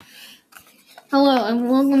Hello, and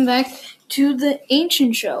welcome back to the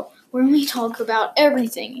Ancient Show, where we talk about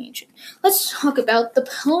everything ancient. Let's talk about the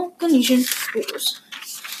Peloponnesian Wars.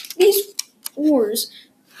 These wars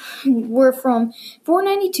were from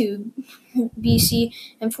 492 BC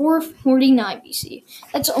and 449 BC.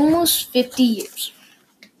 That's almost 50 years.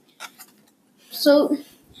 So,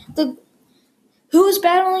 who was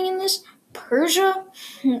battling in this? Persia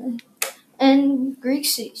and Greek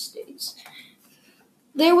city-states.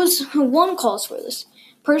 There was one cause for this.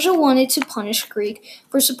 Persia wanted to punish Greek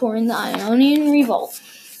for supporting the Ionian Revolt.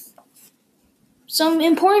 Some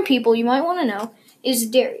important people you might want to know is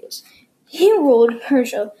Darius. He ruled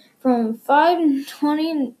Persia from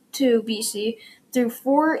 522 BC through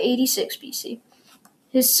 486 BC.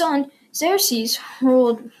 His son Xerxes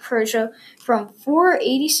ruled Persia from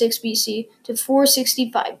 486 BC to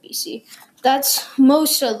 465 BC. That's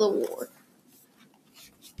most of the war.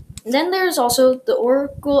 Then there's also the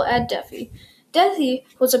oracle at Delphi. Delphi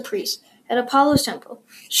was a priest at Apollo's temple.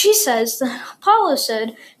 She says that Apollo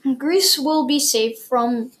said Greece will be safe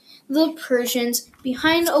from the Persians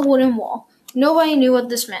behind a wooden wall. Nobody knew what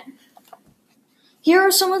this meant. Here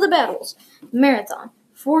are some of the battles. Marathon,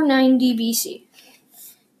 490 BC.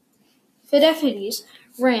 Pheidippides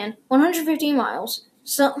ran 150 miles,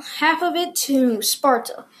 so half of it to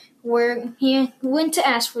Sparta, where he went to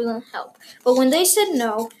ask for the help. But when they said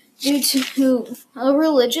no, due to a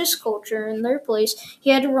religious culture in their place,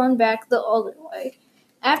 he had to run back the other way.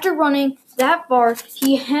 After running that far,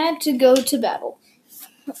 he had to go to battle.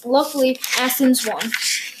 Luckily, Athens won.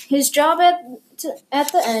 His job at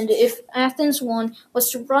the end, if Athens won,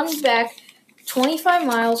 was to run back 25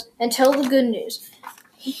 miles and tell the good news.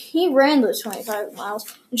 He ran those 25 miles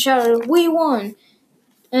and shouted, "We won!"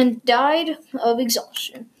 and died of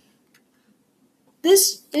exhaustion.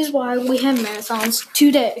 This is why we have marathons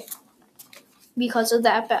today, because of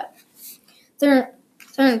that battle.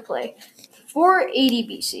 Third play, 480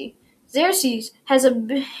 BC. Xerxes has a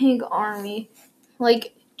big army,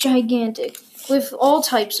 like gigantic, with all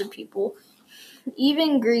types of people,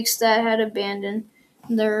 even Greeks that had abandoned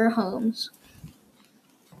their homes.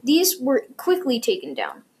 These were quickly taken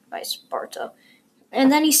down by Sparta,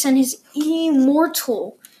 and then he sent his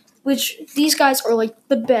immortal, which these guys are like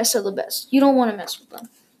the best of the best. You don't want to mess with them.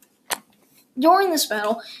 During this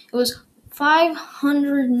battle, it was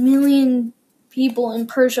 500 million people in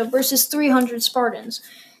Persia versus 300 Spartans.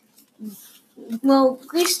 Well,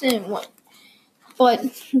 Greece didn't win, but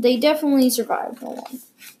they definitely survived the one.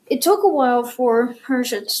 It took a while for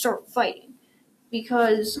Persia to start fighting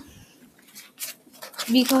because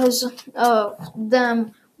of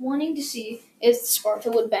them wanting to see if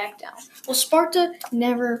Sparta would back down. Well, Sparta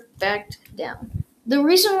never backed down. The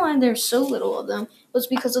reason why there's so little of them was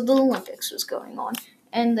because of the Olympics was going on,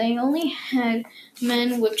 and they only had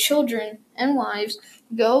men with children and wives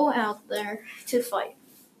go out there to fight.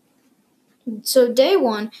 So day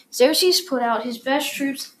one, Xerxes put out his best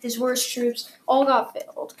troops, his worst troops, all got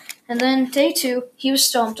failed. And then day two, he was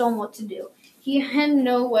stumped on what to do. He had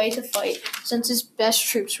no way to fight since his best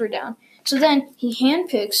troops were down. So then he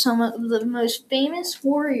handpicked some of the most famous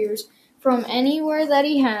warriors from anywhere that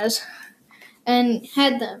he has and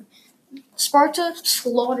had them. Sparta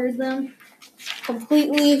slaughtered them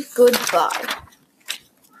completely goodbye.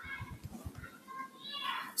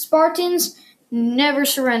 Spartans never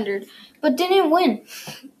surrendered, but didn't win.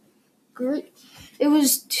 It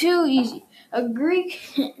was too easy. A Greek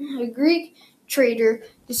trader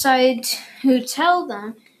decided to tell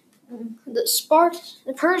them,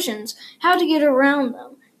 the Persians, how to get around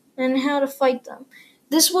them and how to fight them.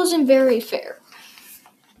 This wasn't very fair.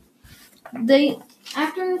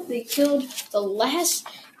 After they killed the last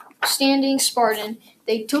standing Spartan,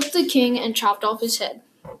 they took the king and chopped off his head.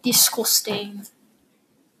 Disgusting.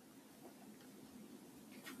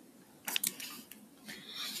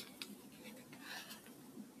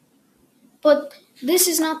 But this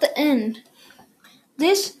is not the end.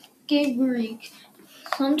 This gave Greek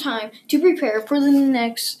some time to prepare for the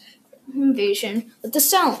next invasion with the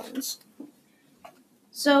Salomons.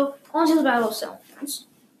 So, on to the Battle of Salamis.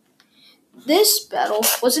 This battle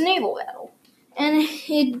was a naval battle, and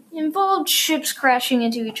it involved ships crashing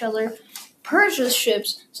into each other. Persia's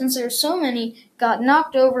ships, since there were so many, got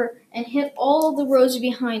knocked over and hit all of the roads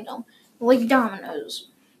behind them, like dominoes.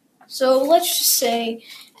 So let's just say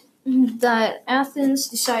that Athens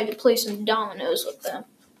decided to play some dominoes with them.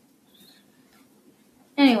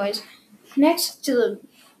 Anyways,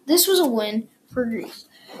 this was a win for Greece.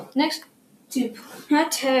 Next to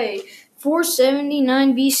Platae,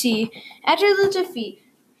 479 BC. After the defeat,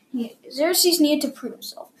 Xerxes needed to prove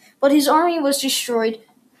himself, but his army was destroyed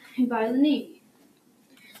by the navy.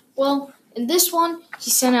 Well, In this one, he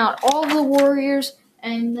sent out all the warriors,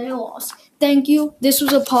 and they lost. Thank you. This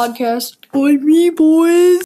was a podcast by me, boys.